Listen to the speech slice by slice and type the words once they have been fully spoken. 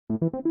Hey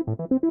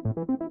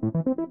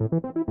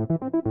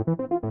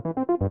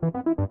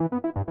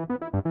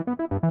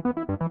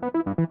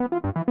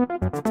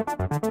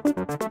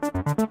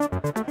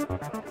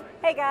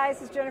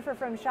guys, it's Jennifer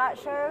from SHOT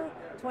Show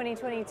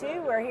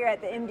 2022. We're here at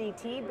the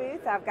MDT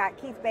booth. I've got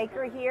Keith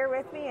Baker here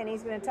with me, and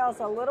he's going to tell us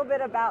a little bit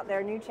about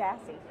their new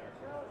chassis.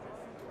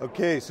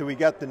 Okay, so we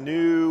got the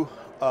new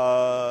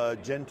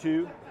Gen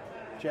 2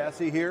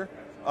 chassis here.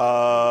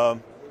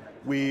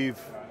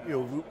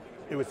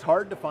 It was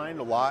hard to find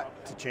a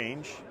lot to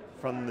change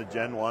from the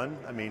Gen 1.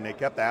 I mean, they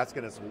kept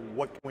asking us,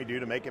 what can we do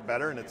to make it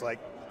better? And it's like,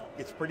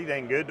 it's pretty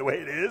dang good the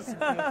way it is.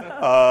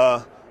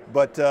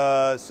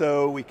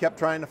 So we kept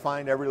trying to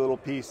find every little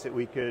piece that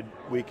we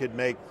could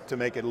make to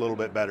make it a little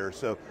bit better.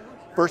 So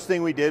first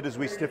thing we did is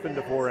we stiffened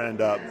the fore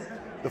end up.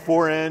 The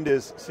fore end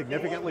is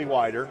significantly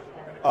wider.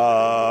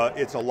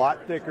 It's a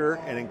lot thicker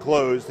and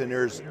enclosed, and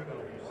there's,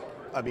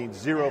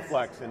 zero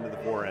flex into the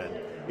fore end.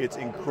 It's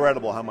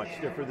incredible how much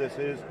stiffer this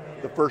is.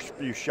 The first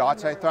few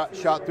shots I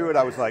shot through it,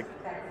 I was like,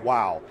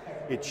 wow,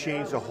 it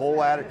changed the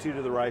whole attitude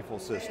of the rifle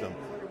system.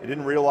 I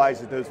didn't realize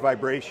that those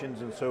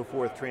vibrations and so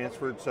forth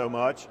transferred so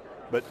much,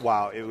 but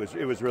wow, it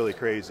was really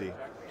crazy.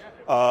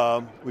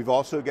 We've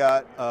also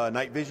got a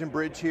night vision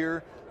bridge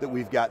here that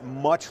we've got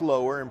much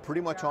lower and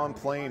pretty much on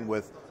plane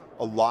with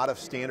a lot of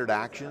standard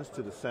actions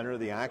to the center of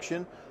the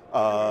action.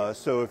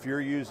 So if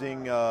you're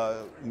using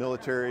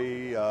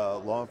military,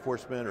 law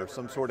enforcement, or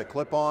some sort of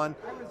clip-on,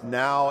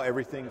 now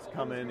everything's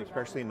coming,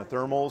 especially in the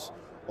thermals,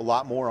 a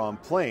lot more on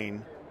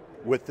plane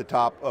with the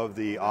top of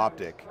the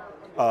optic.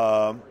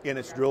 And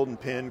it's drilled and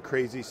pinned,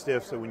 crazy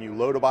stiff, so when you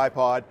load a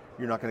bipod,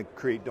 you're not going to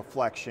create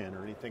deflection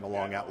or anything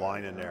along that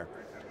line in there.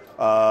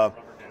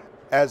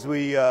 And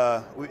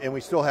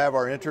we still have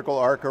our integral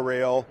ARCA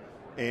rail,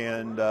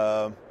 and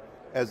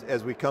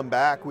as we come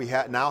back, we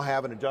now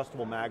have an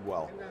adjustable mag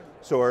well.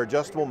 So our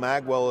adjustable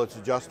mag well is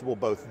adjustable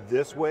both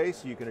this way,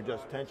 so you can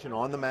adjust tension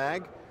on the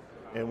mag,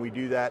 and we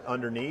do that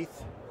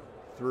underneath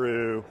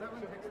through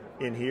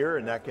in here,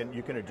 and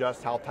you can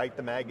adjust how tight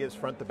the mag is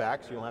front to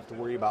back, so you don't have to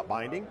worry about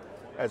binding.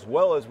 As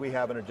well as we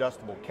have an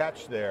adjustable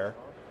catch there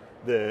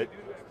that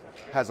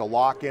has a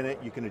lock in it.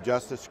 You can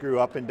adjust the screw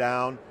up and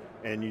down,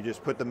 and you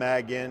just put the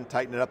mag in,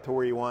 tighten it up to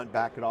where you want,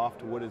 back it off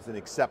to what is an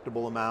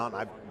acceptable amount,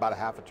 about a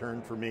half a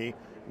turn for me,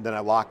 and then I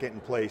lock it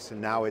in place,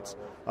 and now it's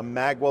a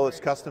mag well that's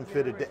custom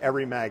fitted to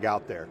every mag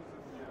out there.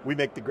 We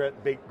make the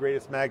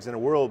greatest mags in the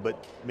world,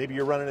 but maybe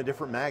you're running a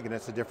different mag and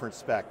it's a different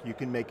spec. You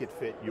can make it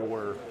fit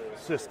your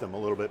system a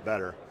little bit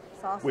better.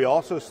 Awesome. We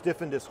also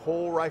stiffened this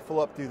whole rifle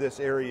up through this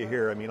area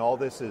here. I mean, all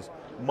this is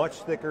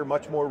much thicker,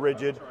 much more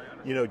rigid,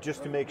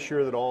 just to make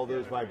sure that all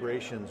those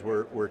vibrations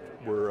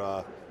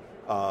were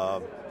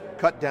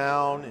cut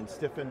down and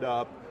stiffened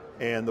up,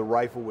 and the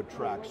rifle would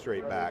track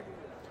straight back.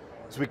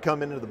 So we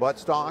come into the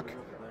buttstock.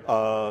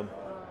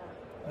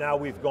 Now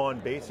we've gone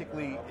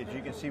basically, as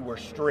you can see, we're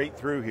straight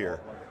through here.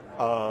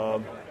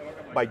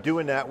 By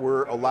doing that,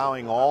 we're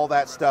allowing all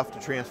that stuff to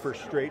transfer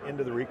straight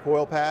into the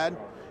recoil pad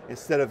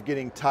instead of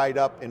getting tied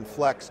up in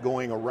flex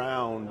going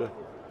around,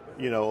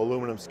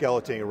 aluminum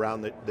skeleton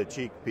around the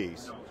cheek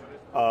piece.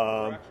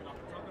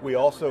 We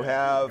also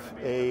have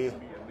a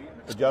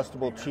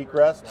adjustable cheek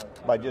rest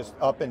by just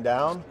up and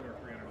down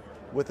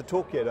with the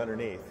toolkit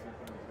underneath.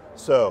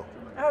 So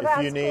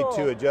if you need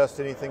to adjust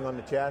anything on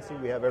the chassis,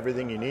 we have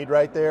everything you need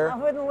right there. I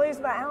wouldn't lose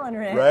my Allen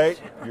wrench. Right,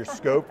 your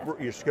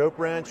scope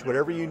wrench,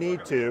 whatever you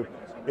need to,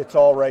 it's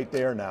all right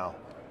there now.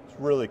 It's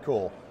really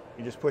cool.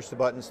 You just push the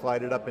button,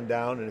 slide it up and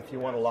down, and if you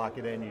want to lock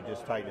it in, you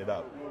just tighten it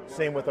up.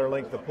 Same with our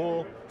length of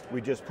pull.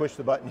 We just push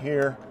the button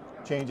here,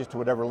 change it to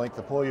whatever length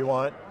of pull you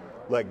want,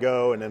 let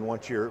go, and then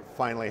once you're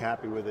finally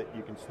happy with it,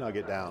 you can snug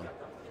it down.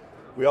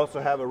 We also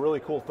have a really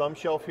cool thumb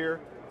shelf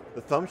here.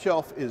 The thumb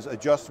shelf is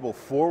adjustable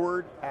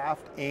forward,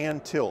 aft,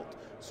 and tilt.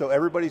 So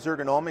everybody's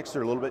ergonomics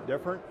are a little bit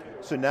different.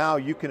 So now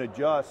you can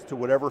adjust to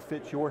whatever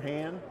fits your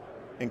hand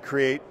and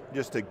create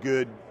just a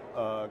good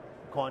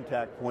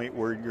contact point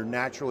where you're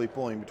naturally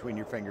pulling between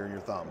your finger and your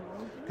thumb,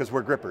 because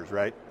we're grippers,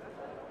 right?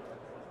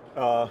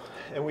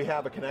 And we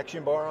have a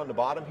connection bar on the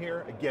bottom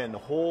here. Again, the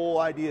whole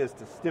idea is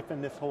to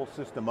stiffen this whole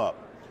system up.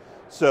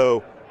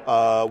 So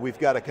we've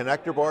got a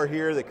connector bar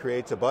here that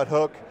creates a butt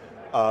hook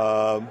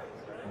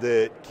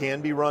that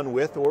can be run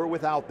with or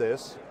without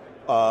this,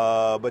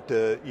 but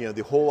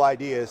the whole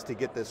idea is to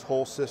get this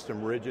whole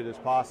system rigid as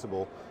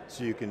possible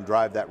so you can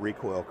drive that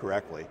recoil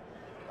correctly.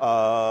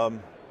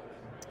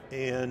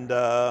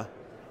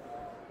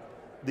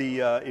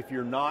 If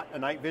you're not a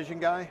night vision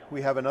guy,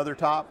 we have another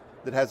top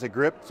that has a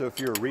grip, so if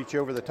you're a reach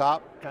over the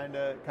top kind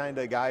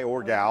of guy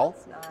or gal,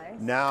 that's nice.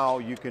 Now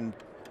you can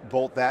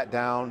bolt that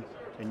down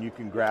and you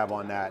can grab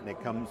on that, and it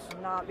comes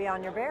not be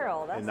on your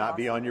barrel. That's and not awesome.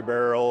 Be on your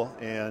barrel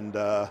and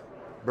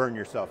burn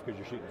yourself because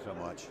you're shooting so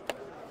much.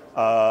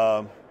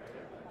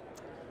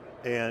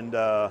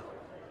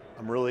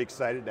 I'm really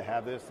excited to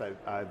have this.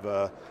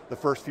 The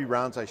first few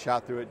rounds I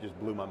shot through it just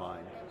blew my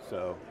mind.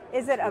 So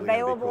is it really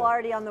available cool.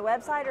 already on the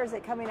website, or is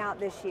it coming out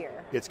this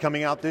year? It's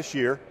coming out this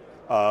year.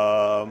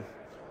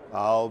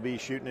 I'll be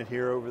shooting it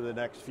here over the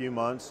next few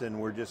months, and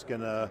we're just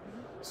gonna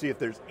see if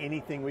there's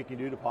anything we can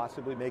do to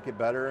possibly make it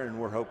better, and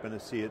we're hoping to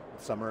see it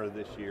summer of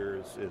this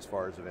year as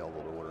far as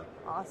available to order.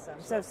 Awesome.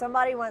 So if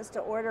somebody wants to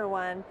order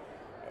one,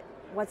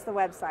 what's the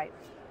website?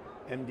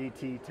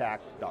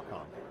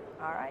 MDTTAC.com.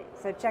 All right,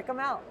 so check them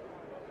out.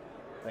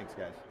 Thanks,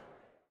 guys.